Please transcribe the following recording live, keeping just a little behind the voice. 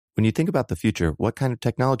When you think about the future, what kind of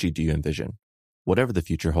technology do you envision? Whatever the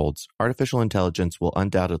future holds, artificial intelligence will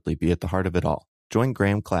undoubtedly be at the heart of it all. Join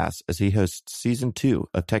Graham Class as he hosts Season 2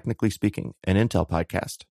 of Technically Speaking, an Intel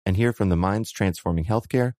podcast, and hear from the minds transforming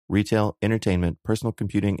healthcare, retail, entertainment, personal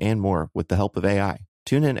computing, and more with the help of AI.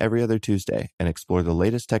 Tune in every other Tuesday and explore the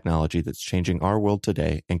latest technology that's changing our world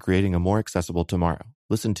today and creating a more accessible tomorrow.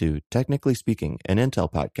 Listen to Technically Speaking, an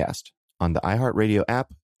Intel podcast on the iHeartRadio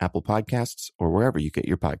app, Apple Podcasts, or wherever you get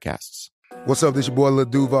your podcasts. What's up, this your boy Lil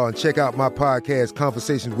Duval, and check out my podcast,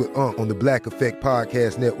 Conversations with Unc, on the Black Effect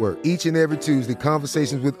Podcast Network. Each and every Tuesday,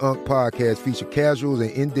 Conversations with Unc podcast feature casuals and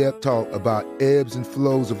in-depth talk about ebbs and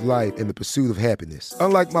flows of life and the pursuit of happiness.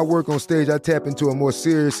 Unlike my work on stage, I tap into a more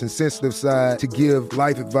serious and sensitive side to give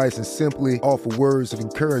life advice and simply offer words of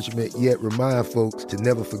encouragement, yet remind folks to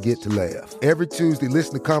never forget to laugh. Every Tuesday,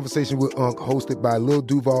 listen to Conversations with Unc, hosted by Lil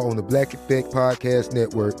Duval on the Black Effect Podcast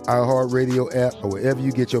Network, iHeartRadio app, or wherever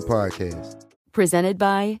you get your podcasts. Presented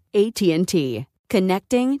by AT&T.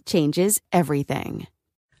 Connecting changes everything.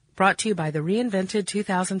 Brought to you by the reinvented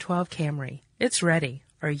 2012 Camry. It's ready.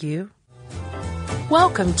 Are you?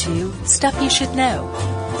 Welcome to Stuff You Should Know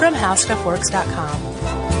from HowStuffWorks.com.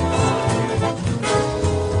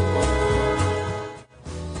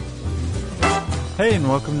 Hey, and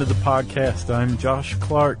welcome to the podcast. I'm Josh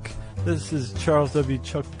Clark. This is Charles W.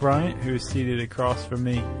 Chuck Bryant, who is seated across from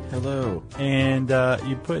me. Hello. And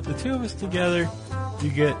you put the two of us together, you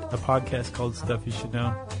get a podcast called Stuff You Should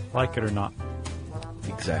Know, like it or not.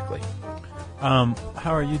 Exactly. How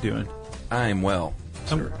are you doing? I'm well,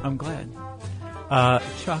 sir. I'm glad.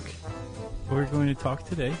 Chuck, we're going to talk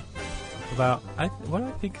today about what I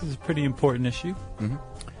think is a pretty important issue.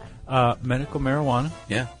 Mm-hmm. Medical marijuana.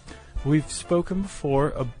 Yeah. We've spoken before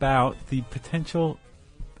about the potential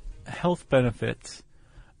health benefits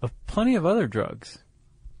of plenty of other drugs.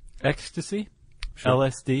 Ecstasy, sure.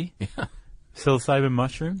 LSD, yeah. Psilocybin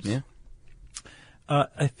mushrooms. Yeah.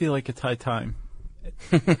 I feel like it's high time.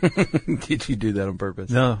 Did you do that on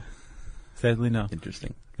purpose? No. Sadly, no.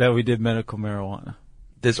 Interesting. That we did medical marijuana.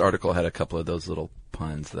 This article had a couple of those little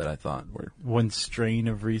puns that I thought were... One strain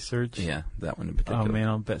of research. Yeah, that one in particular. Oh, man,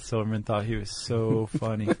 I'll bet Silverman thought he was so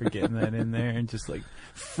funny for getting that in there and just, like,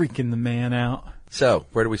 freaking the man out. So,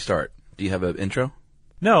 where do we start? Do you have an intro?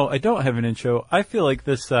 No, I don't have an intro. I feel like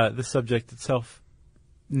this subject itself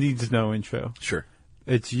needs no intro. Sure.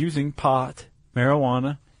 It's using pot,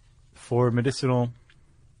 marijuana, for medicinal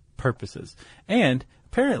purposes. And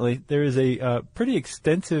apparently there is a pretty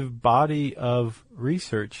extensive body of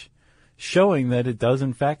research showing that it does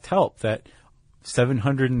in fact help, that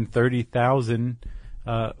 730,000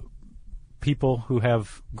 people who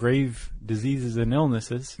have grave diseases and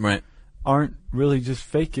illnesses right. aren't really just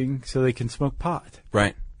faking so they can smoke pot.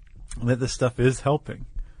 Right. That this stuff is helping.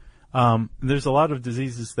 There's a lot of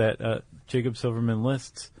diseases that Jacob Silverman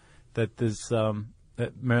lists that this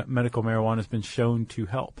medical marijuana has been shown to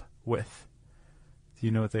help with. Do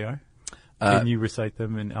you know what they are? Can you recite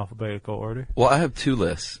them in alphabetical order? Well, I have two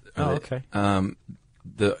lists. Okay.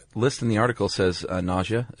 The list in the article says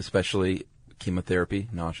nausea, especially chemotherapy,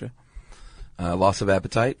 nausea, loss of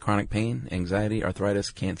appetite, chronic pain, anxiety, arthritis,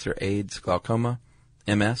 cancer, AIDS, glaucoma,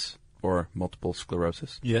 MS, or multiple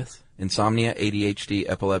sclerosis. Yes. Insomnia, ADHD,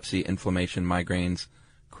 epilepsy, inflammation, migraines,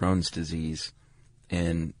 Crohn's disease,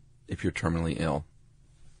 and if you're terminally ill,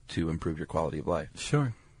 to improve your quality of life.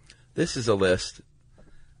 Sure. This is a list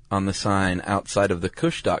on the sign outside of the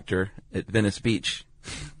Kush Doctor at Venice Beach,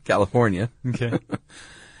 California. Okay.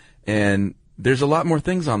 And there's a lot more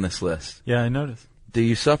things on this list. Yeah, I noticed. Do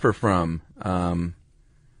you suffer from,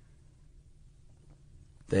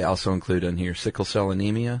 they also include on here sickle cell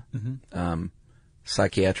anemia,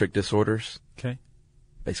 psychiatric disorders. Okay.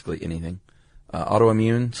 Basically anything.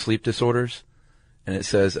 Autoimmune, sleep disorders. And it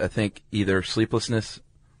says, I think, either sleeplessness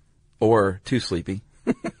or too sleepy.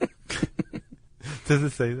 Does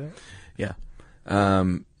it say that? Yeah.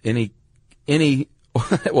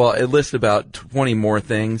 Well, it lists about 20 more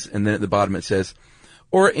things, and then at the bottom it says,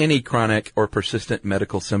 or any chronic or persistent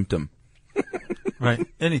medical symptom. Right.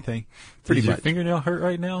 Anything. Pretty Does your much. fingernail hurt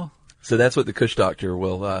right now? So that's what the Kush Doctor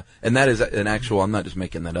will, and that is an actual, I'm not just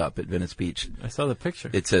making that up, at Venice Beach. I saw the picture.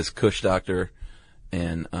 It says Kush Doctor,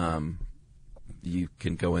 and you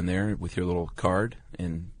can go in there with your little card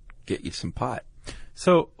and get you some pot.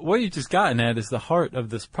 So what you've just gotten at is the heart of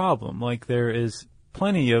this problem. Like, there is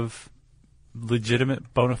plenty of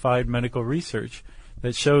legitimate, bona fide medical research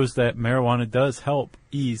that shows that marijuana does help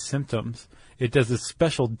ease symptoms. It does a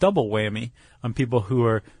special double whammy on people who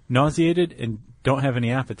are nauseated and don't have any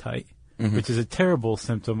appetite, which is a terrible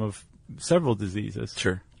symptom of several diseases.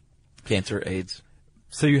 Sure. Cancer, AIDS.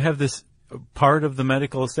 So you have this part of the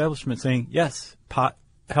medical establishment saying, yes, pot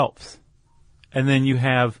helps. And then you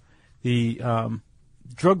have the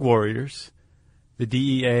drug warriors, the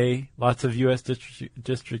DEA, lots of U.S.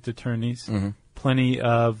 district attorneys, plenty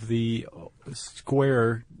of the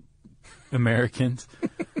square Americans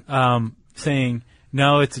saying,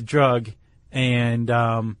 no, it's a drug, and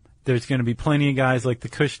there's going to be plenty of guys like the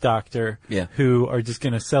Kush doctor who are just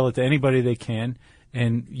going to sell it to anybody they can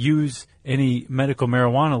and use any medical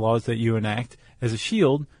marijuana laws that you enact as a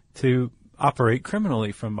shield to operate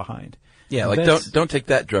criminally from behind. Yeah, like don't take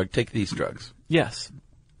that drug, take these drugs. Yes.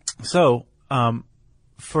 So,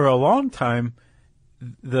 for a long time,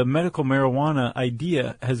 the medical marijuana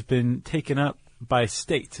idea has been taken up by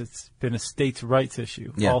states. It's been a states' rights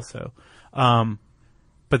issue also.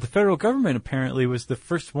 But the federal government apparently was the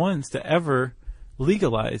first ones to ever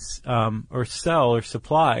legalize or sell or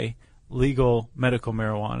supply legal medical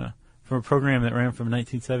marijuana from a program that ran from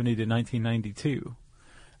 1970 to 1992.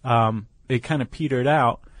 It kind of petered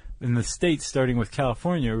out, and the states, starting with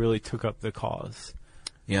California, really took up the cause.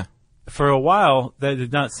 Yeah. For a while, that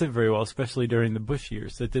did not sit very well, especially during the Bush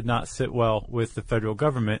years. That did not sit well with the federal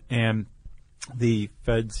government, and the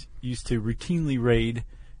feds used to routinely raid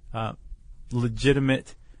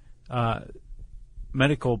legitimate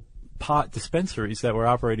medical pot dispensaries that were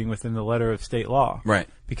operating within the letter of state law. Right.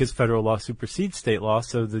 Because federal law supersedes state law,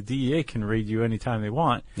 so the DEA can raid you anytime they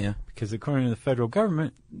want. Yeah. Because according to the federal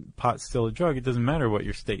government, pot's still a drug. It doesn't matter what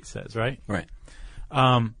your state says, right? Right.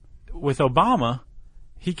 With Obama,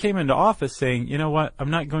 he came into office saying, you know what, I'm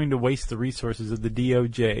not going to waste the resources of the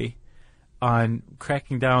DOJ on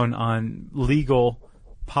cracking down on legal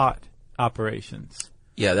pot operations.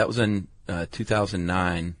 Yeah, that was in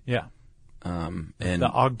 2009. Yeah. And the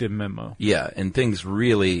Ogden memo. Yeah, and things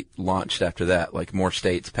really launched after that. Like more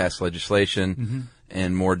states passed legislation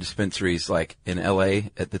and more dispensaries, like in L.A.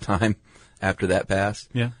 at the time after that passed.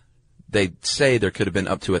 Yeah. They say there could have been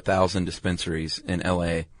up to 1,000 dispensaries in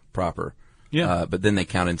L.A. proper. Yeah. But then they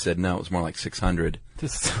counted and said, no, it was more like 600.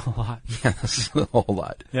 This is a lot. Yeah, that's a whole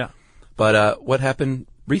lot. Yeah. But what happened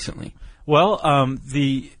recently? Well,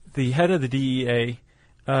 the head of the DEA,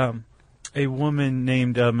 a woman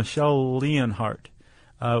named Michelle Leonhardt,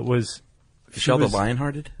 was Michelle the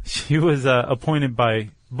Lionhearted? She was appointed by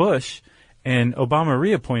Bush, and Obama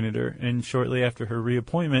reappointed her. And shortly after her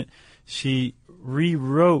reappointment, she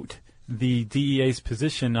rewrote the DEA's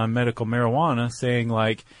position on medical marijuana, saying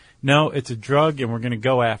like, no, it's a drug and we're going to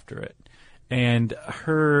go after it. And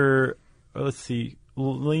her,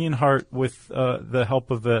 Leonhardt, with the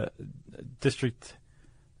help of a district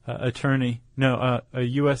attorney, a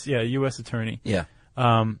U.S. attorney. Yeah.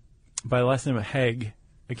 By the last name of Haig.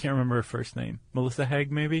 I can't remember her first name. Melissa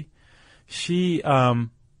Haig, maybe? She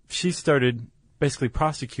started basically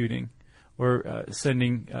prosecuting or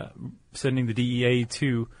sending the DEA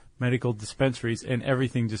to medical dispensaries, and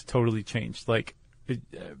everything just totally changed. Like,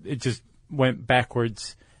 it just went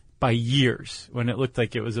backwards by years when it looked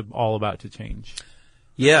like it was all about to change.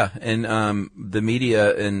 Yeah, and the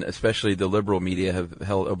media, and especially the liberal media, have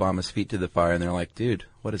held Obama's feet to the fire, and they're like, dude,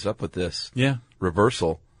 what is up with this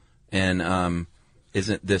reversal? And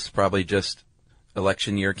isn't this probably just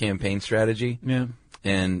election year campaign strategy? Yeah.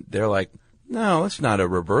 And they're like, no, it's not a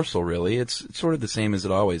reversal, really. It's sort of the same as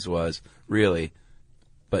it always was, really,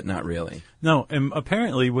 but not really. No, and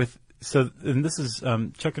apparently and this is,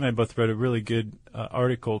 Chuck and I both read a really good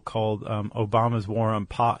article called Obama's War on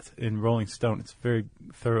Pot in Rolling Stone. It's very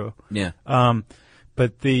thorough. Yeah.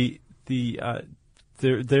 But there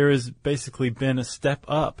has basically been a step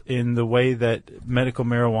up in the way that medical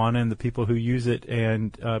marijuana and the people who use it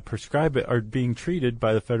and prescribe it are being treated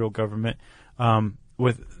by the federal government.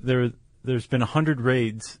 There's been 100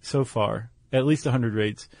 raids so far, at least 100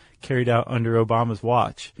 raids carried out under Obama's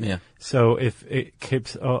watch. Yeah. So if it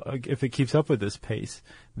keeps up with this pace,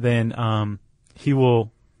 then he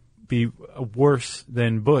will be worse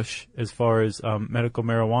than Bush as far as medical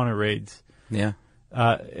marijuana raids. Yeah.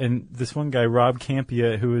 And this one guy, Rob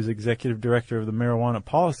Campia, who is executive director of the Marijuana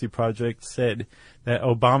Policy Project, said that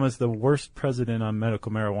Obama's the worst president on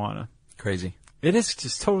medical marijuana. Crazy. It is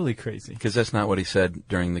just totally crazy. Because that's not what he said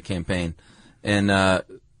during the campaign. And I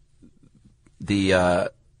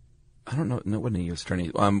don't know, no, wasn't a U.S. attorney.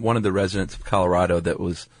 One of the residents of Colorado that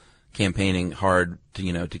was campaigning hard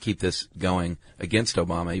to keep this going against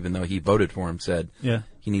Obama, even though he voted for him, said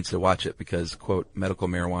he needs to watch it because, quote, medical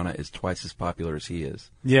marijuana is twice as popular as he is.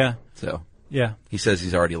 Yeah. So yeah, he says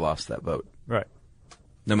he's already lost that vote. Right.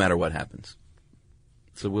 No matter what happens.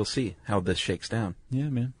 So we'll see how this shakes down. Yeah,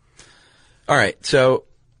 man. All right. So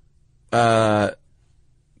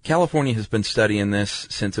California has been studying this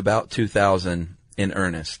since about 2000. in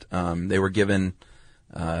earnest. They were given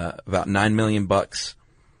about $9 million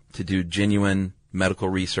to do genuine medical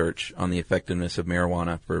research on the effectiveness of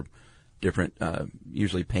marijuana for different,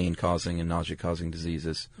 usually pain-causing and nausea-causing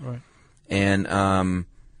diseases. Right. And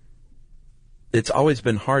it's always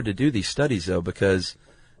been hard to do these studies, though, because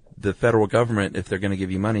the federal government, if they're going to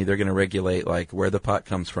give you money, they're going to regulate like where the pot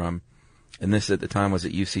comes from. And this at the time was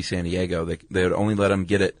at UC San Diego. They would only let them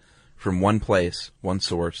get it from one place, one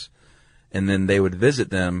source, and then they would visit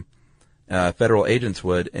them. Federal agents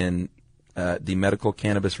would in the Medical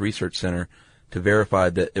Cannabis Research Center to verify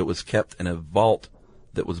that it was kept in a vault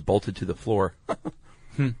that was bolted to the floor.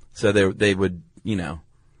 So they would,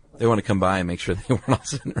 they want to come by and make sure they weren't all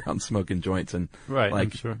sitting around smoking joints and Right, like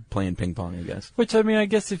I'm sure. playing ping pong, I guess. Which, I mean, I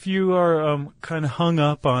guess if you are kind of hung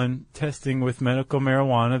up on testing with medical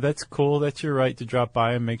marijuana, that's cool. That's your right to drop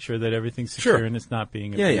by and make sure that everything's secure Sure. and it's not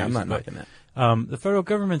being abused. Yeah, I'm not But, knocking that. the federal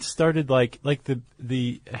government started like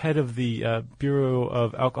the head of the Bureau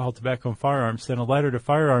of Alcohol, Tobacco, and Firearms sent a letter to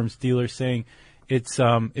firearms dealers saying it's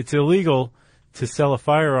illegal to sell a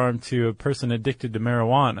firearm to a person addicted to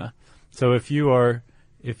marijuana. So if you are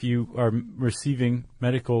receiving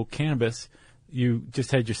medical cannabis, you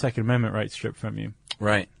just had your Second Amendment rights stripped from you.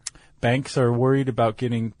 Right. Banks are worried about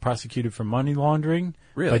getting prosecuted for money laundering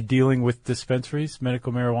Really? by dealing with dispensaries,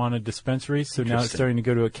 medical marijuana dispensaries. So now it's Interesting. starting to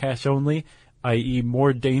go to a cash only, i.e.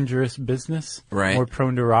 more dangerous business, Right. more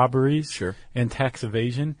prone to robberies Sure. and tax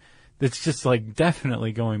evasion. It's just like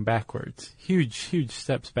definitely going backwards. Huge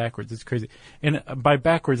steps backwards. It's crazy. And by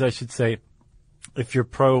backwards, I should say, if you're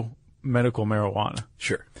pro medical marijuana.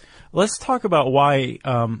 Sure. Let's talk about why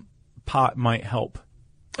pot might help.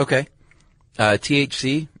 Okay.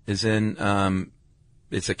 THC is in,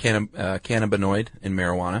 it's a cannabinoid in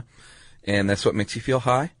marijuana, and that's what makes you feel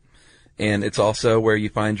high. And it's also where you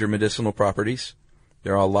find your medicinal properties.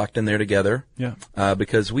 They're all locked in there together. Yeah.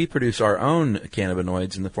 Because we produce our own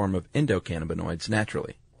cannabinoids in the form of endocannabinoids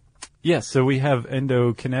naturally. Yes, so we have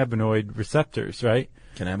endocannabinoid receptors, right?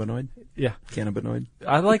 Cannabinoid? Yeah. Cannabinoid?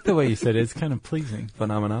 I like the way you said it. It's kind of pleasing.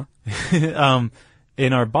 Phenomena?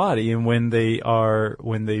 In our body, and when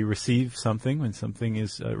they receive something, when something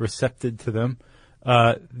is recepted to them,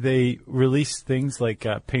 they release things like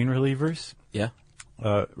pain relievers, Yeah.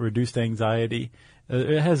 reduced anxiety.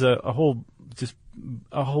 It has a whole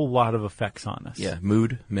lot of effects on us. Yeah.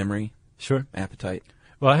 Mood, memory, Sure. appetite.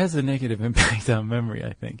 Well, it has a negative impact on memory,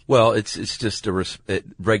 I think. Well, it's just it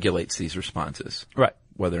regulates these responses, Right.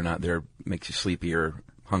 whether or not makes you sleepy or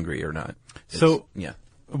hungry or not. So- yeah.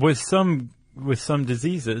 With some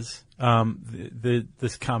diseases,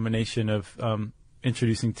 this combination of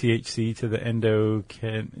introducing THC to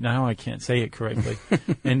the now I can't say it correctly,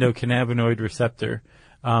 endocannabinoid receptor,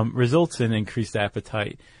 results in increased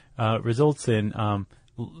appetite, results in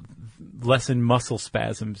lessened muscle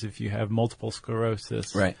spasms if you have multiple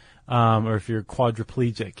sclerosis, Right. Or if you're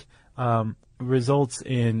quadriplegic, results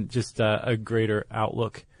in just a greater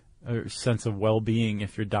outlook or sense of well-being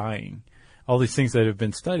if you're dying. All these things that have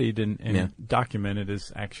been studied and Yeah. documented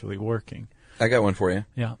is actually working. I got one for you.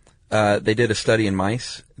 Yeah. They did a study in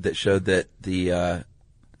mice that showed that the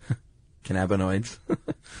cannabinoids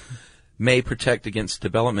may protect against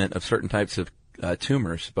development of certain types of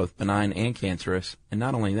tumors, both benign and cancerous. And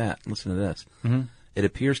not only that, listen to this. Mm-hmm. It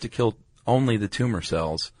appears to kill only the tumor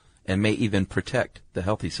cells and may even protect the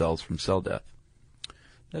healthy cells from cell death.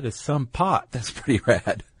 That is some pot. That's pretty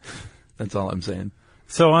rad. That's all I'm saying.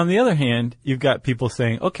 So on the other hand, you've got people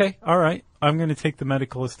saying, okay, all right, I'm going to take the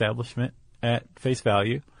medical establishment at face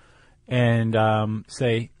value and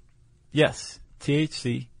say, yes,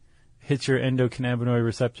 THC hits your endocannabinoid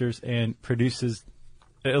receptors and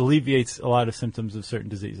alleviates a lot of symptoms of certain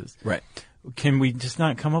diseases. Right. Can we just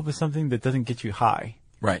not come up with something that doesn't get you high?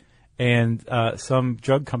 Right. And some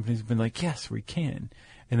drug companies have been like, yes, we can.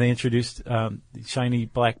 And they introduced shiny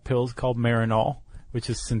black pills called Marinol, which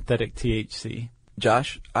is synthetic THC.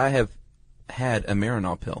 Josh, I have had a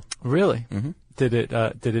Marinol pill. Really? Mm-hmm. Did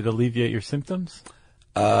it alleviate your symptoms?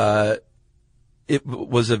 It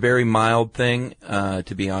was a very mild thing,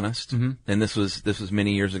 to be honest. Mm-hmm. And this was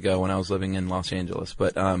many years ago when I was living in Los Angeles.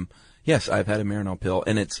 But yes, I've had a Marinol pill,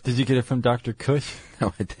 and it's. Did you get it from Dr. Kush?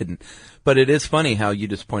 No, I didn't. But it is funny how you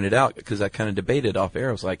just pointed out, because I kind of debated off air.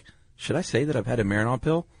 I was like, should I say that I've had a Marinol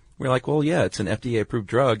pill? We're like, well, yeah, it's an FDA approved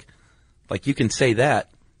drug. Like, you can say that,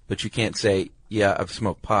 but you can't say, yeah, I've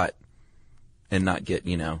smoked pot, and not get,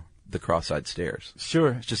 the cross-eyed stares.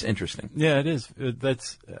 Sure. It's just interesting. Yeah, it is.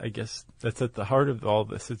 I guess that's at the heart of all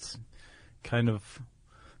this. It's kind of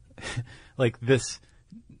like this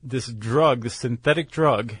drug, this synthetic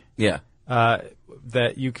drug. Yeah.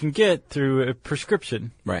 that you can get through a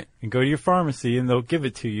prescription. Right. And go to your pharmacy and they'll give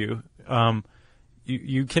it to you.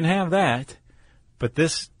 You can have that, but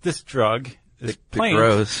this drug is It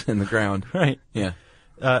grows in the ground. right? Yeah.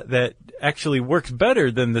 That actually works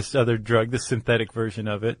better than this other drug, the synthetic version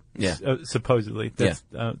of it. Yeah. Supposedly, that's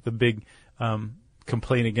the big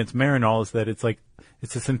complaint against Marinol is that it's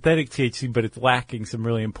a synthetic THC, but it's lacking some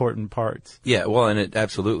really important parts. Yeah. Well, and it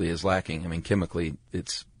absolutely is lacking. I mean, chemically,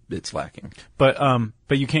 it's lacking. But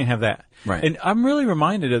you can't have that. Right. And I'm really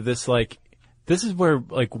reminded of this, this is where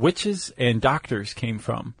witches and doctors came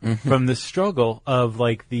from the struggle of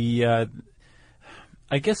the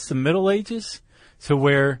I guess the Middle Ages. So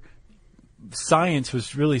where science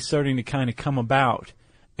was really starting to kind of come about,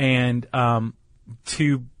 and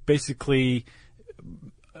to basically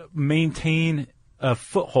maintain a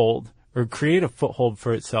foothold or create a foothold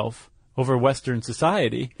for itself over Western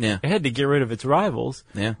society, it had to get rid of its rivals,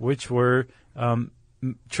 which were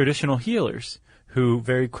traditional healers, who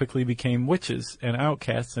very quickly became witches and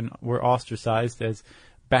outcasts and were ostracized as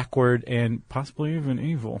backward and possibly even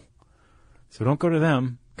evil. So don't go to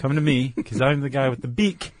them. Come to me, because I'm the guy with the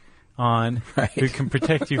beak on who can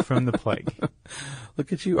protect you from the plague.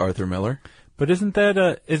 Look at you, Arthur Miller. But isn't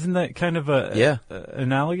that kind of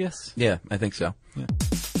analogous? Yeah, I think so. Yeah.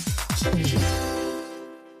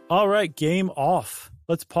 All right, game off.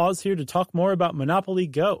 Let's pause here to talk more about Monopoly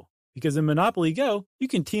Go. Because in Monopoly Go, you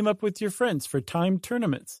can team up with your friends for timed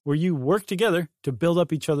tournaments where you work together to build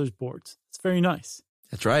up each other's boards. It's very nice.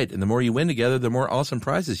 That's right. And the more you win together, the more awesome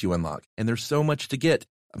prizes you unlock. And there's so much to get.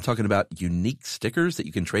 I'm talking about unique stickers that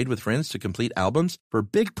you can trade with friends to complete albums for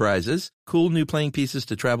big prizes, cool new playing pieces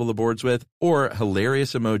to travel the boards with, or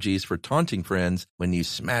hilarious emojis for taunting friends when you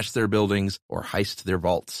smash their buildings or heist their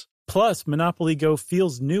vaults. Plus, Monopoly Go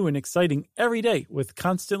feels new and exciting every day with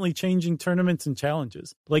constantly changing tournaments and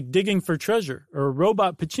challenges, like digging for treasure or a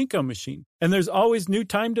robot pachinko machine. And there's always new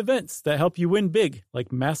timed events that help you win big,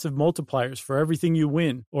 like massive multipliers for everything you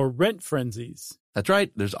win or rent frenzies. That's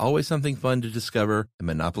right. There's always something fun to discover in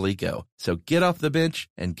Monopoly Go. So get off the bench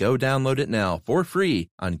and go download it now for free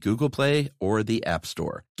on Google Play or the App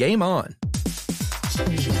Store. Game on!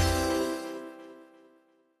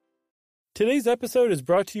 Today's episode is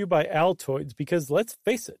brought to you by Altoids because, let's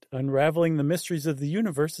face it, unraveling the mysteries of the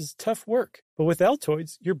universe is tough work. But with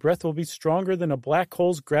Altoids, your breath will be stronger than a black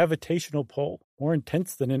hole's gravitational pull, more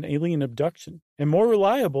intense than an alien abduction, and more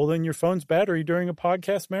reliable than your phone's battery during a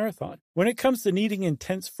podcast marathon. When it comes to needing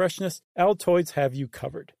intense freshness, Altoids have you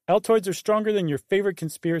covered. Altoids are stronger than your favorite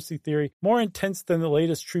conspiracy theory, more intense than the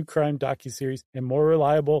latest true crime docuseries, and more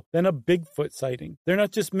reliable than a Bigfoot sighting. They're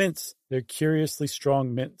not just mints, they're curiously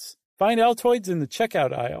strong mints. Find Altoids in the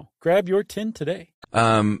checkout aisle. Grab your tin today.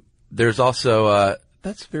 There's also,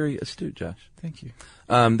 that's very astute, Josh. Thank you.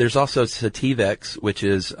 There's also Sativex, which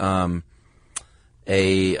is a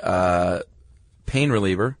pain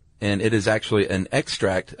reliever, and it is actually an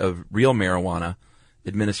extract of real marijuana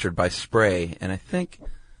administered by spray. And I think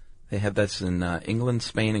they have this in England,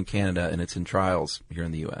 Spain, and Canada, and it's in trials here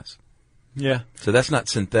in the U.S. Yeah. So that's not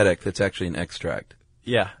synthetic. That's actually an extract.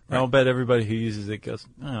 Yeah. Right. I'll bet everybody who uses it goes,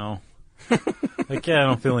 oh. I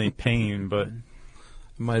don't feel any pain, but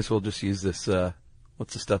Might as well just use this,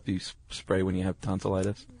 what's the stuff you spray when you have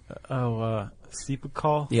tonsillitis?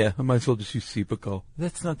 Cepacol? Yeah, I might as well just use Cepacol.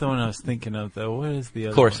 That's not the one I was thinking of, though. What is the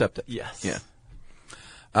other Chloraseptic. one? Yes.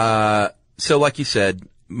 Yeah. So like you said,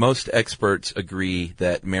 most experts agree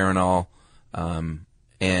that Marinol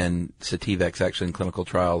and Sativex actually in clinical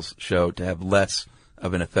trials show to have less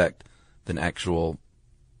of an effect than actual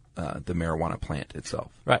the marijuana plant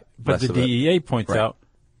itself. Right. But Less the of it. DEA points Right. out,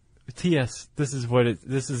 TS, this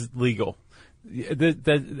is legal.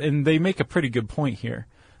 And they make a pretty good point here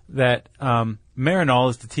that Marinol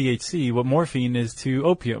is to THC what morphine is to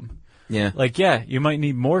opium. Yeah. You might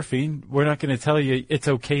need morphine. We're not going to tell you it's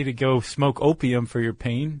okay to go smoke opium for your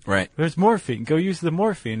pain. Right. There's morphine. Go use the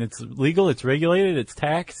morphine. It's legal, it's regulated, it's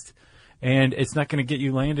taxed, and it's not going to get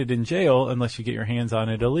you landed in jail unless you get your hands on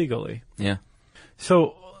it illegally. Yeah.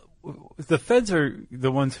 So the feds are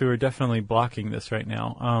the ones who are definitely blocking this right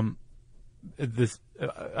now.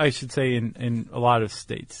 I should say in a lot of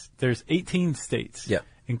states. There's 18 states, Yeah.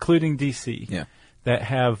 including D.C., Yeah. that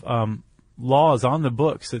have laws on the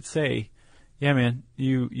books that say, yeah, man,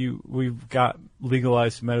 we've got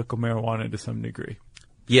legalized medical marijuana to some degree.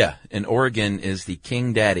 Yeah. And Oregon is the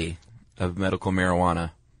king daddy of medical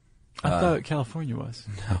marijuana. I thought California was.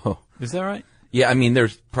 No. Is that right? Yeah, I mean,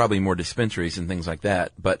 there's probably more dispensaries and things like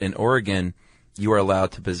that. But in Oregon, you are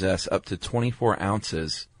allowed to possess up to 24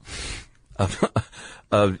 ounces of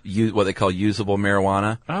what they call usable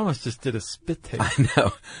marijuana. I almost just did a spit take. I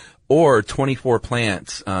know. Or 24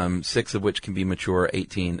 plants, 6 of which can be mature,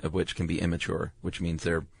 18 of which can be immature, which means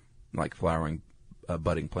they're like flowering,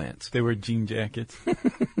 budding plants. They wear jean jackets.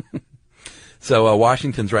 So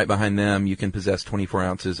Washington's right behind them. You can possess 24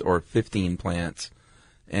 ounces or 15 plants.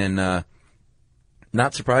 And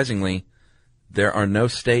not surprisingly, there are no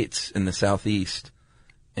states in the Southeast,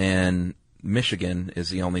 and Michigan is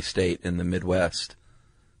the only state in the Midwest.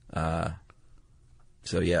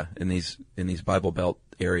 So yeah, in these Bible Belt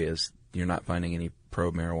areas, you're not finding any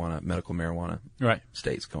pro-marijuana, medical marijuana Right.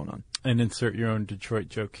 states going on. And insert your own Detroit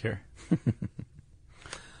joke here.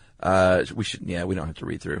 We don't have to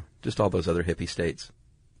read through. Just all those other hippie states.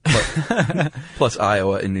 Plus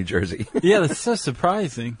Iowa and New Jersey. Yeah, that's so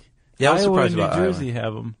surprising. Yeah, I was Iowa surprised and about New Iowa. Jersey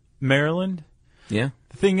have them. Maryland. Yeah.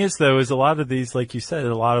 The thing is, though, is a lot of these, like you said,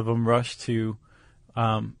 a lot of them rush to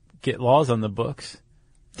get laws on the books.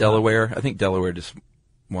 Delaware. I think Delaware just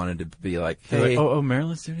wanted to be like, They're hey, like,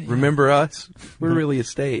 Maryland's doing it? Yeah. remember us? We're really a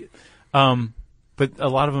state. But a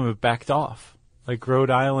lot of them have backed off. Like Rhode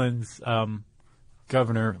Island's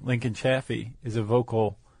Governor Lincoln Chafee is a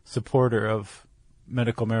vocal supporter of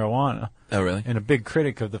medical marijuana. Oh, really? And a big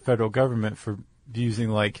critic of the federal government for using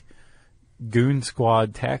like goon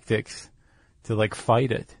squad tactics to like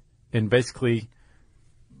fight it and basically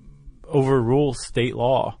overrule state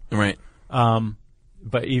law. Right.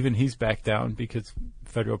 But even he's backed down because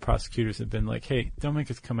federal prosecutors have been like, hey, don't make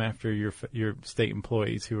us come after your state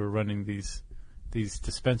employees who are running these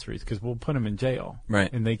dispensaries because we'll put them in jail.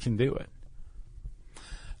 Right. And they can do it.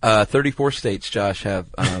 34 states, Josh, have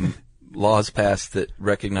laws passed that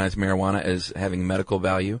recognize marijuana as having medical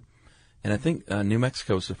value. And I think New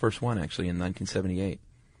Mexico was the first one, actually, in 1978.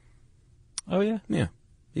 Oh, yeah? Yeah,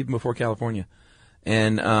 even before California.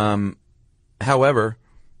 And, however,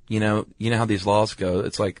 you know how these laws go.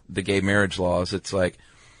 It's like the gay marriage laws. It's like,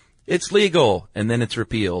 it's legal, and then it's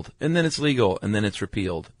repealed, and then it's legal, and then it's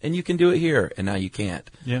repealed. And you can do it here, and now you can't.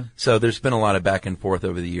 Yeah. So there's been a lot of back and forth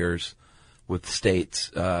over the years with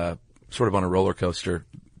states, sort of on a roller coaster,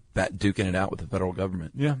 duking it out with the federal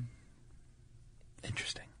government. Yeah.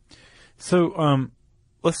 Interesting. So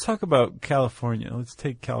let's talk about California. Let's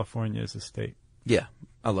take California as a state. Yeah,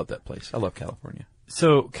 I love that place. I love California.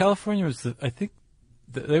 So California was,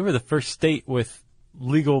 they were the first state with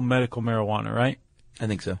legal medical marijuana, right? I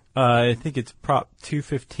think so. I think it's Prop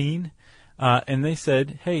 215. And they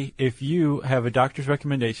said, hey, if you have a doctor's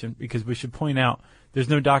recommendation, because we should point out there's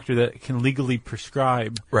no doctor that can legally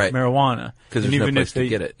prescribe marijuana. Because there's no place to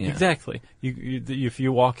get it. Yeah. Exactly. If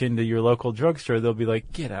you walk into your local drugstore, they'll be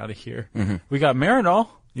like, get out of here. Mm-hmm. We got Marinol.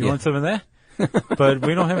 You want some of that? But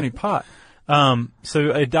we don't have any pot.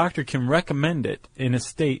 So a doctor can recommend it in a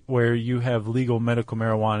state where you have legal medical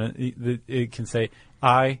marijuana. It can say,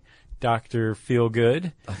 I, Dr.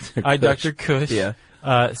 Feelgood, I, Dr. Cush,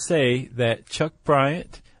 say that Chuck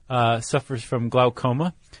Bryant suffers from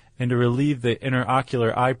glaucoma, and to relieve the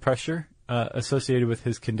interocular eye pressure associated with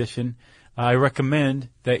his condition, I recommend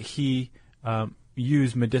that he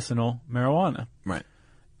use medicinal marijuana. Right.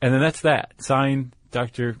 And then that's that. Signed,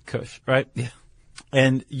 Dr. Cush, right? Yeah.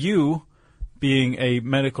 And you, being a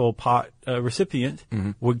medical pot recipient,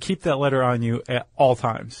 would keep that letter on you at all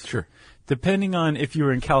times. Sure. Depending on if you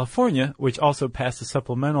were in California, which also passed a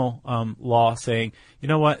supplemental law saying, you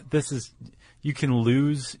know what, you can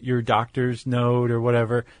lose your doctor's note or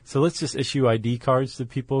whatever, so let's just issue ID cards to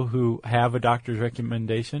people who have a doctor's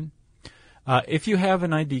recommendation. If you have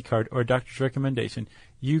an ID card or a doctor's recommendation,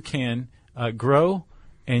 you can grow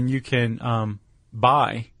and you can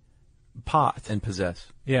buy pot. And possess.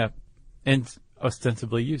 Yeah, and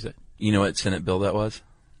ostensibly use it. You know what Senate bill that was?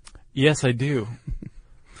 Yes, I do.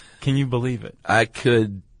 Can you believe it? I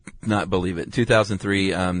could not believe it. In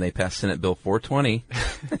 2003, they passed Senate Bill 420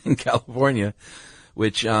 in California,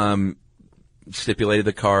 which stipulated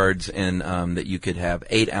the cards and that you could have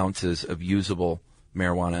 8 ounces of usable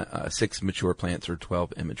marijuana, 6 mature plants or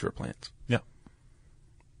 12 immature plants. Yeah.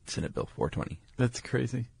 Senate Bill 420. That's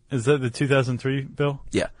crazy. Is that the 2003 bill?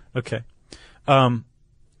 Yeah. Okay.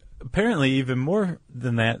 Apparently, even more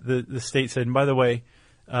than that, the state said, and by the way,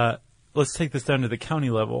 let's take this down to the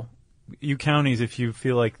county level. You counties, if you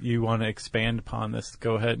feel like you want to expand upon this,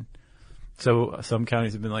 go ahead. So some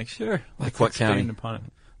counties have been like, sure. Like what county? Upon it.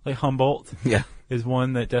 Like Humboldt Yeah. is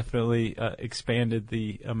one that definitely expanded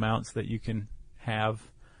the amounts that you can have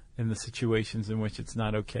in the situations in which it's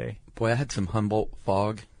not okay. Boy, I had some Humboldt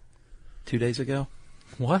fog 2 days ago.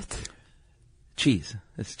 What? Cheese.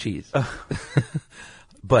 It's cheese.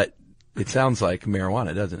 But It sounds like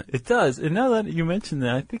marijuana, doesn't it? It does. And now that you mention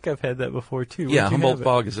that, I think I've had that before, too. Yeah, Where'd you Humboldt have it?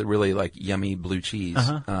 Fog is a really like yummy blue cheese,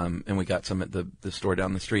 and we got some at the store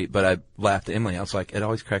down the street. But I laughed at Emily. I was like, it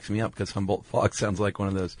always cracks me up because Humboldt Fog sounds like one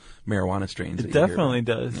of those marijuana strains. It definitely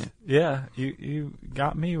does. Yeah, you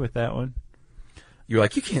got me with that one. You're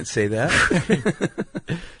like, you can't say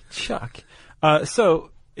that. Chuck.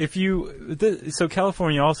 So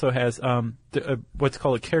California also has what's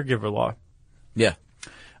called a caregiver law. Yeah.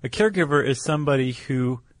 A caregiver is somebody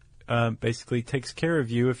who basically takes care of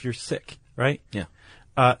you if you're sick, right? Yeah.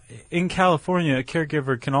 In California, a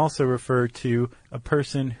caregiver can also refer to a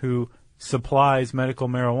person who supplies medical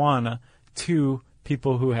marijuana to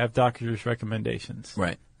people who have doctor's recommendations.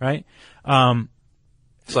 Right. Right?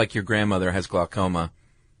 It's like your grandmother has glaucoma.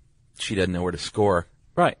 She doesn't know where to score.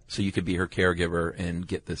 Right. So you could be her caregiver and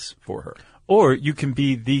get this for her. Or you can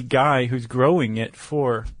be the guy who's growing it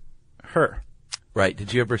for her. Right.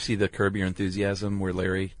 Did you ever see the Curb Your Enthusiasm where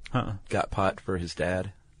Larry got pot for his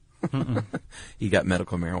dad? He got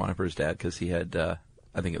medical marijuana for his dad because he had, I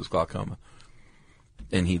think it was glaucoma.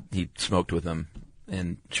 And he smoked with him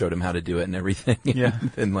and showed him how to do it and everything. Yeah.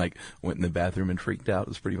 And like went in the bathroom and freaked out. It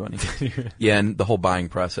was pretty funny. Yeah, and the whole buying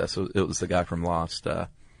process, it was the guy from Lost,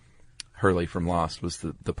 Hurley from Lost was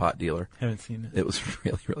the pot dealer. Haven't seen it. It was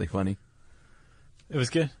really, really funny. It was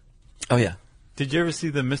good. Oh, yeah. Did you ever see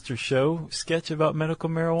the Mr. Show sketch about medical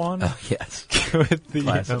marijuana? Oh, yes. With the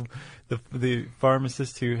Classic. the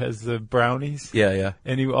pharmacist who has the brownies. Yeah, yeah.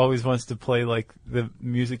 And he always wants to play like the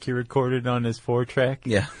music he recorded on his 4-track.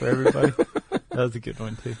 Yeah. For everybody. That was a good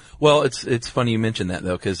one too. Well, it's funny you mentioned that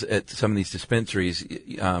though, because at some of these dispensaries,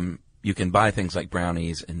 you can buy things like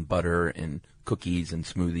brownies and butter and cookies and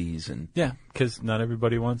smoothies and yeah, because not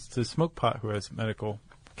everybody wants to smoke pot who has medical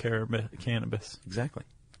cannabis. Exactly.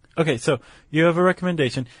 Okay, so you have a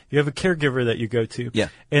recommendation. You have a caregiver that you go to. Yeah.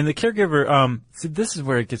 And the caregiver, see, this is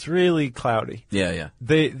where it gets really cloudy. Yeah, yeah.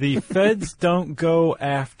 The feds don't go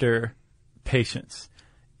after patients,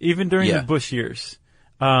 even during the Bush years.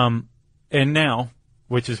 And now,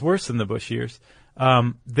 which is worse than the Bush years,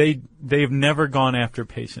 they've never gone after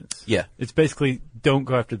patients. Yeah. It's basically don't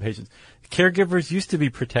go after the patients. Caregivers used to be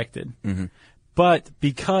protected. Mm-hmm. But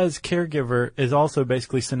because caregiver is also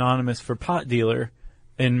basically synonymous for pot dealer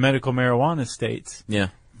in medical marijuana states, Yeah.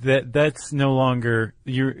 that's no longer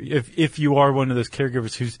if you are one of those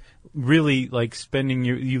caregivers who's really like spending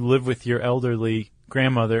you live with your elderly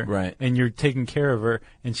grandmother, right, and you're taking care of her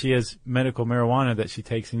and she has medical marijuana that she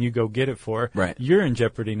takes and you go get it for her, right, you're in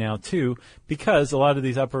jeopardy now too, because a lot of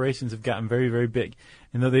these operations have gotten very, very big.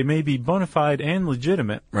 And though they may be bona fide and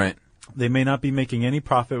legitimate, right, they may not be making any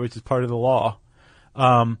profit, which is part of the law.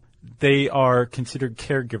 They are considered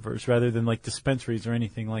caregivers rather than like dispensaries or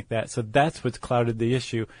anything like that. So that's what's clouded the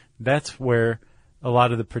issue. That's where a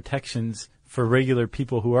lot of the protections for regular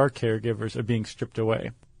people who are caregivers are being stripped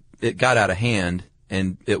away. It got out of hand,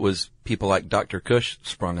 and it was people like Dr. Kush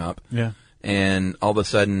sprung up. Yeah. And all of a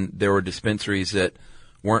sudden, there were dispensaries that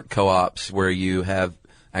weren't co-ops where you have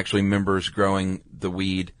actually members growing the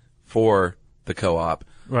weed for the co-op.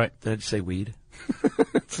 Right. Did I just say weed?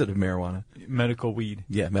 Instead of marijuana. Medical weed.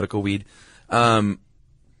 Yeah, medical weed.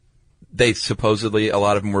 They supposedly, a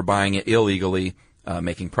lot of them were buying it illegally,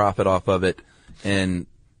 making profit off of it, and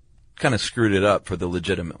kind of screwed it up for the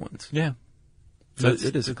legitimate ones. Yeah. So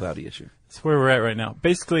it is a cloudy issue. That's where we're at right now.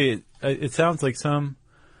 Basically, it sounds like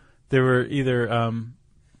there were either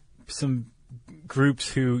some groups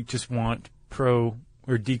who just want pro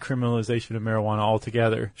or decriminalization of marijuana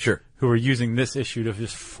altogether. Sure. Who are using this issue to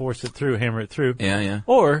just force it through, hammer it through. Yeah, yeah.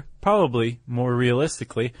 Or, probably, more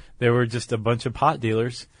realistically, there were just a bunch of pot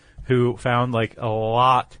dealers who found like a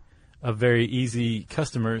lot of very easy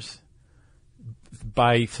customers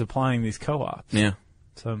by supplying these co-ops. Yeah.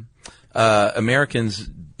 So, Americans,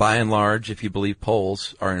 by and large, if you believe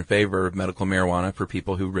polls, are in favor of medical marijuana for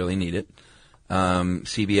people who really need it.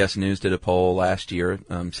 CBS News did a poll last year.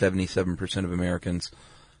 77% of Americans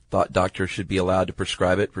thought doctors should be allowed to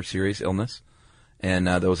prescribe it for serious illness. And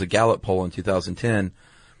there was a Gallup poll in 2010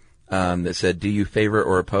 that said, do you favor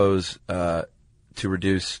or oppose to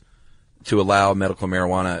allow medical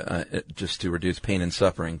marijuana just to reduce pain and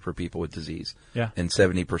suffering for people with disease? Yeah. And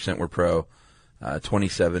 70% were pro.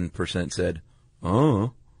 27% said,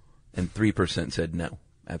 oh, and 3% said no,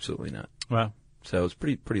 absolutely not. Wow. So it's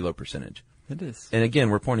pretty low percentage. It is. And again,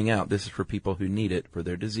 we're pointing out this is for people who need it for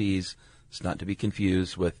their disease. It's not to be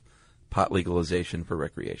confused with pot legalization for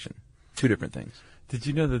recreation. Two different things. Did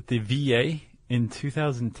you know that the VA in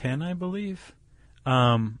 2010, I believe,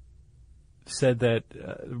 said that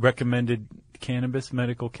recommended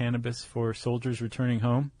medical cannabis for soldiers returning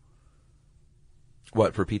home?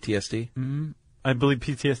 What, for PTSD? Mm-hmm. I believe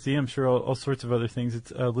PTSD. I'm sure all sorts of other things. It's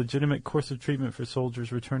a legitimate course of treatment for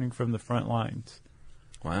soldiers returning from the front lines.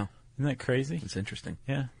 Wow. Isn't that crazy? It's interesting.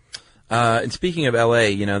 Yeah. And speaking of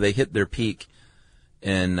LA, they hit their peak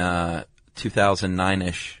in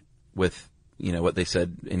 2009-ish with, what they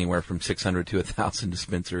said, anywhere from 600 to 1,000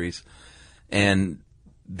 dispensaries. And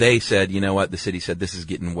they said, the city said, this is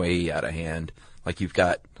getting way out of hand. Like, you've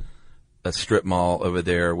got a strip mall over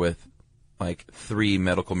there with, 3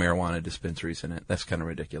 medical marijuana dispensaries in it. That's kind of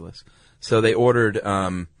ridiculous. So they ordered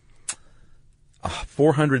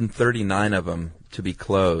 439 of them to be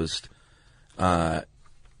closed. And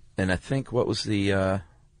I think what was it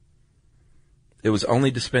was only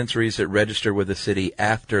dispensaries that registered with the city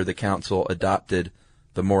after the council adopted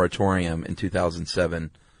the moratorium in 2007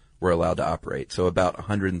 were allowed to operate. So about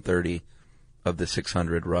 130 of the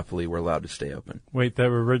 600 roughly were allowed to stay open. Wait,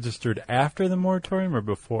 that were registered after the moratorium or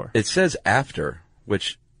before? It says after,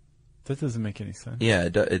 which... That doesn't make any sense. Yeah,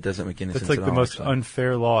 it doesn't make any sense at all. That's like the most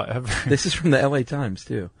unfair law ever. This is from the LA Times,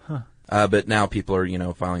 too. Huh. But now people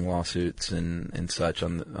are, filing lawsuits and such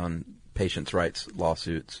on patients' rights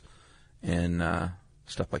lawsuits and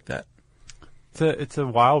stuff like that. It's a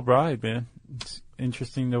wild ride, man. It's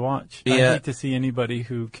interesting to watch. Yeah. I hate to see anybody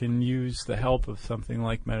who can use the help of something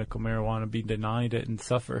like medical marijuana be denied it and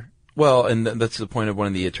suffer. Well, and that's the point of one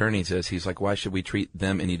of the attorneys is he's like, why should we treat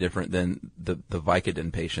them any different than the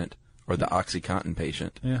Vicodin patient or the OxyContin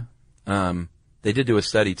patient? Yeah. They did do a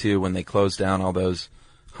study, too, when they closed down all those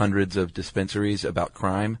hundreds of dispensaries about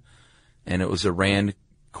crime, and it was a Rand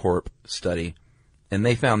Corp study, and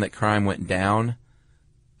they found that crime went down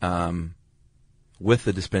with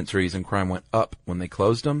the dispensaries and crime went up when they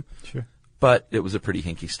closed them. Sure. But it was a pretty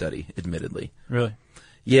hinky study, admittedly. Really?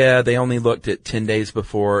 Yeah, they only looked at 10 days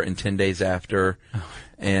before and 10 days after,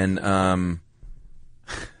 and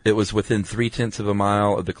it was within 0.3 of a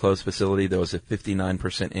mile of the closed facility. There was a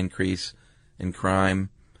 59% increase in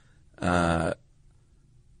crime, and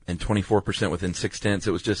 24% within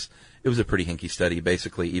 0.6. It was a pretty hinky study.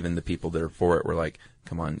 Basically, even the people that are for it were like,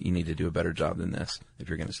 come on, you need to do a better job than this if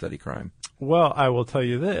you're going to study crime. Well, I will tell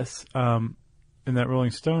you this. In that Rolling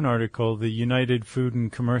Stone article, the United Food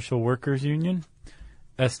and Commercial Workers Union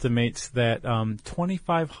estimates that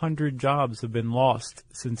 2,500 jobs have been lost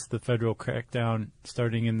since the federal crackdown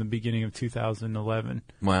starting in the beginning of 2011.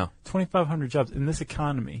 Wow. 2,500 jobs in this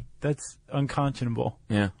economy. That's unconscionable.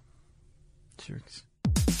 Yeah. Jerks.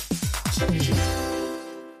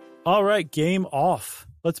 All right, game off.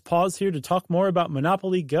 Let's pause here to talk more about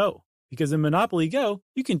Monopoly Go. Because in Monopoly Go,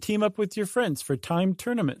 you can team up with your friends for timed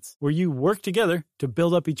tournaments where you work together to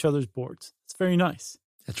build up each other's boards. It's very nice.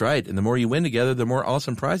 That's right. And the more you win together, the more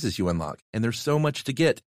awesome prizes you unlock. And there's so much to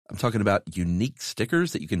get. I'm talking about unique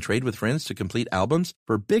stickers that you can trade with friends to complete albums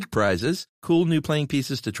for big prizes, cool new playing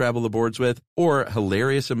pieces to travel the boards with, or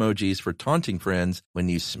hilarious emojis for taunting friends when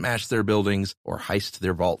you smash their buildings or heist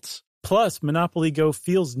their vaults. Plus, Monopoly Go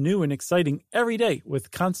feels new and exciting every day with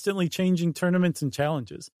constantly changing tournaments and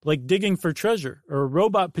challenges, like digging for treasure or a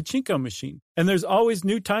robot pachinko machine. And there's always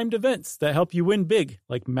new timed events that help you win big,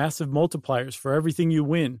 like massive multipliers for everything you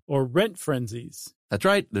win or rent frenzies. That's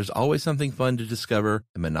right. There's always something fun to discover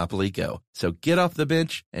in Monopoly Go. So get off the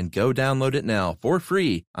bench and go download it now for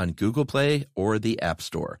free on Google Play or the App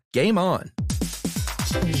Store. Game on!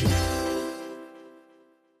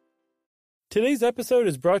 Today's episode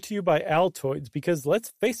is brought to you by Altoids because,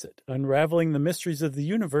 let's face it, unraveling the mysteries of the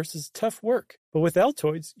universe is tough work. But with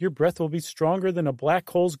Altoids, your breath will be stronger than a black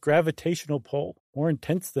hole's gravitational pull, more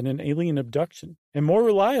intense than an alien abduction, and more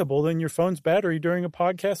reliable than your phone's battery during a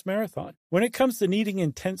podcast marathon. When it comes to needing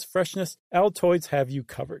intense freshness, Altoids have you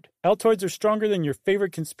covered. Altoids are stronger than your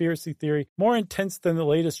favorite conspiracy theory, more intense than the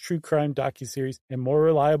latest true crime docuseries, and more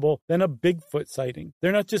reliable than a Bigfoot sighting.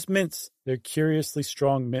 They're not just mints, they're curiously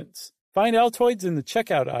strong mints. Find Altoids in the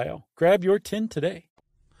checkout aisle. Grab your tin today.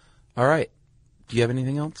 All right. Do you have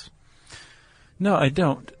anything else? No, I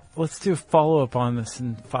don't. Let's do a follow-up on this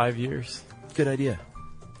in 5 years. Good idea.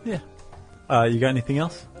 Yeah. You got anything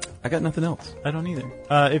else? I got nothing else. I don't either.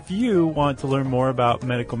 If you want to learn more about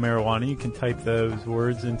medical marijuana, you can type those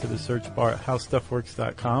words into the search bar at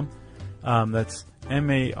howstuffworks.com. That's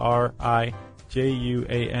Marijuana,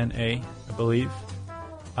 I believe.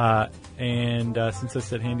 And since I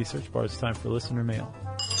said handy search bar, it's time for listener mail.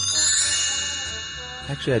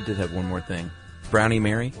 Actually, I did have one more thing. Brownie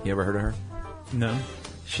Mary, you ever heard of her? No.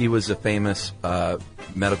 She was a famous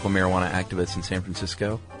medical marijuana activist in San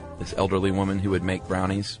Francisco. This elderly woman who would make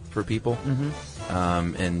brownies for people,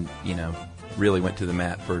 and really went to the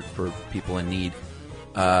mat for people in need.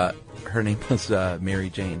 Her name was Mary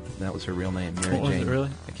Jane. That was her real name, Mary What was Jane. it, really?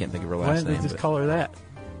 I can't think of her Why last did name. they just call her that?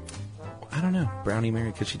 I don't know. Brownie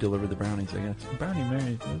Mary, because she delivered the brownies, I guess. Brownie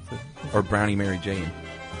Mary. Or Brownie Mary Jane.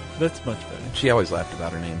 That's much better. She always laughed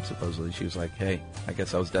about her name, supposedly. She was like, hey, I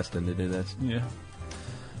guess I was destined to do this. Yeah.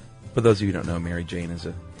 For those of you who don't know, Mary Jane is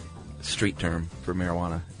a street term for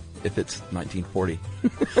marijuana, if it's 1940.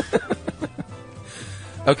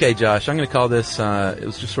 Okay, Josh, I'm going to call this, it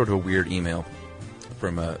was just sort of a weird email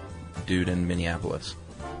from a dude in Minneapolis.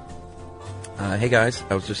 Hey guys,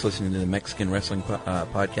 I was just listening to the Mexican Wrestling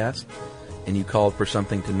podcast, and you called for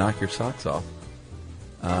something to knock your socks off.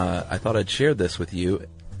 I thought I'd share this with you.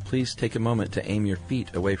 Please take a moment to aim your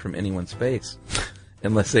feet away from anyone's face,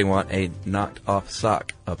 unless they want a knocked-off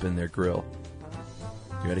sock up in their grill.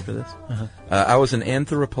 You ready for this? Uh-huh. I was an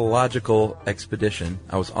anthropological expedition.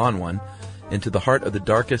 I was on one into the heart of the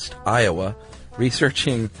darkest Iowa,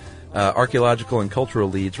 researching archaeological and cultural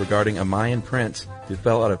leads regarding a Mayan prince who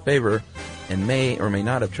fell out of favor and may or may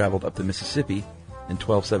not have traveled up the Mississippi in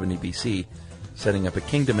 1270 BC, setting up a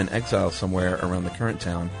kingdom in exile somewhere around the current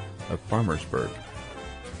town of Farmersburg.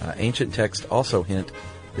 Ancient texts also hint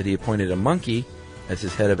that he appointed a monkey as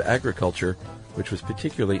his head of agriculture, which was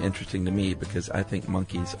particularly interesting to me because I think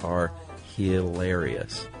monkeys are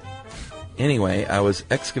hilarious. Anyway, I was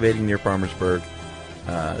excavating near Farmersburg,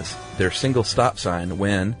 their single stop sign,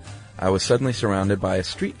 when I was suddenly surrounded by a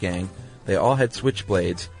street gang. They all had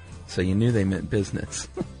switchblades, so you knew they meant business.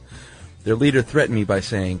 Their leader threatened me by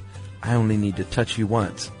saying, I only need to touch you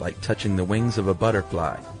once, like touching the wings of a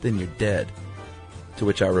butterfly, then you're dead. To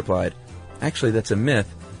which I replied, actually that's a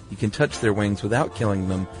myth. You can touch their wings without killing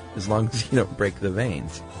them as long as you don't break the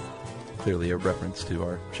veins. Clearly a reference to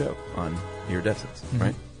our show on iridescence,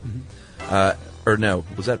 right? Mm-hmm. Or no,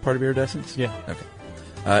 was that part of iridescence? Yeah.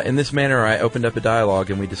 Okay. In this manner, I opened up a dialogue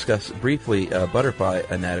and we discussed briefly butterfly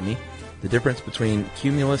anatomy, the difference between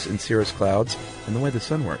cumulus and cirrus clouds, and the way the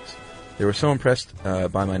sun works. They were so impressed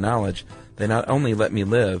by my knowledge, they not only let me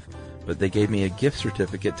live, but they gave me a gift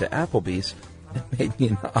certificate to Applebee's and made me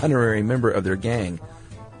an honorary member of their gang,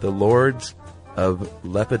 the Lords of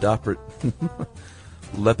Lepidoptery.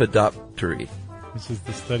 Which is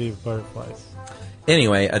the study of butterflies.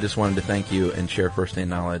 Anyway, I just wanted to thank you and share first-hand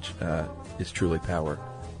knowledge is truly power.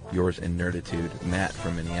 Yours in nerditude, Matt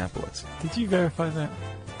from Minneapolis. Did you verify that?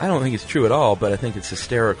 I don't think it's true at all, but I think it's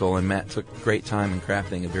hysterical, and Matt took great time in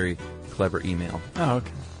crafting a very clever email. Oh,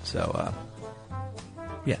 okay. So,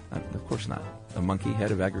 yeah, of course not. A monkey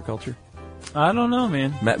head of agriculture? I don't know,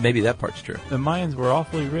 man. Maybe that part's true. The Mayans were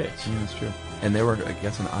awfully rich. That's true. And they were, I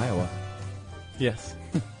guess, in Iowa. Yes.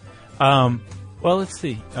 Well, let's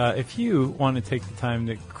see. If you want to take the time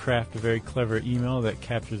to craft a very clever email that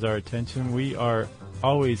captures our attention, we are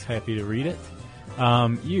always happy to read it.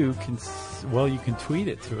 You can tweet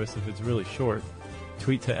it to us if it's really short.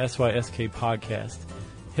 Tweet to SYSK Podcast.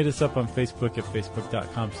 Hit us up on Facebook at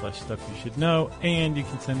facebook.com/stuffyoushouldknow, and you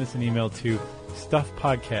can send us an email to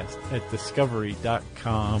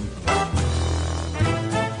stuffpodcast@discovery.com.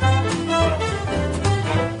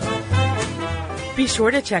 Be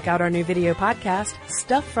sure to check out our new video podcast,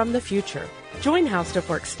 Stuff from the Future. Join How Stuff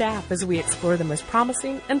Works staff as we explore the most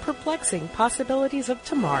promising and perplexing possibilities of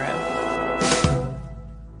tomorrow.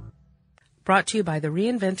 Brought to you by the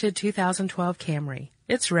reinvented 2012 Camry.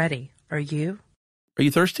 It's ready. Are you? Are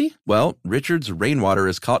you thirsty? Well, Richard's rainwater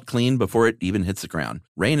is caught clean before it even hits the ground.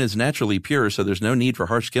 Rain is naturally pure, so there's no need for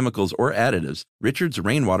harsh chemicals or additives. Richard's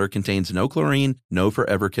rainwater contains no chlorine, no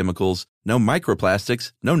forever chemicals, no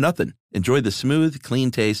microplastics, no nothing. Enjoy the smooth,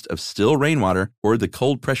 clean taste of still rainwater or the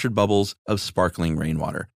cold-pressured bubbles of sparkling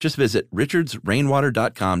rainwater. Just visit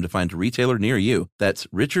richardsrainwater.com to find a retailer near you. That's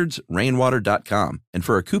richardsrainwater.com. And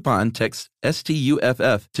for a coupon, text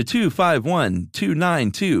STUFF to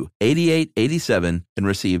 251-292-8887 and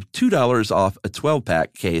receive $2 off a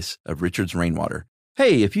 12-pack case of Richard's Rainwater.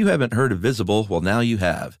 Hey, if you haven't heard of Visible, well, now you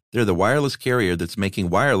have. They're the wireless carrier that's making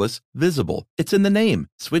wireless visible. It's in the name.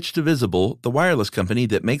 Switch to Visible, the wireless company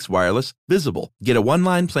that makes wireless visible. Get a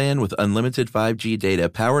one-line plan with unlimited 5G data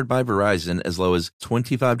powered by Verizon as low as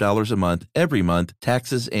 $25 a month every month,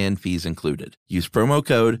 taxes and fees included. Use promo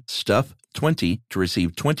code STUFF20 to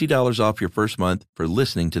receive $20 off your first month for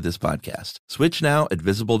listening to this podcast. Switch now at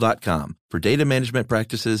Visible.com. For data management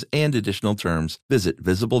practices and additional terms, visit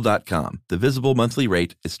Visible.com. The Visible monthly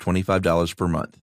rate is $25 per month.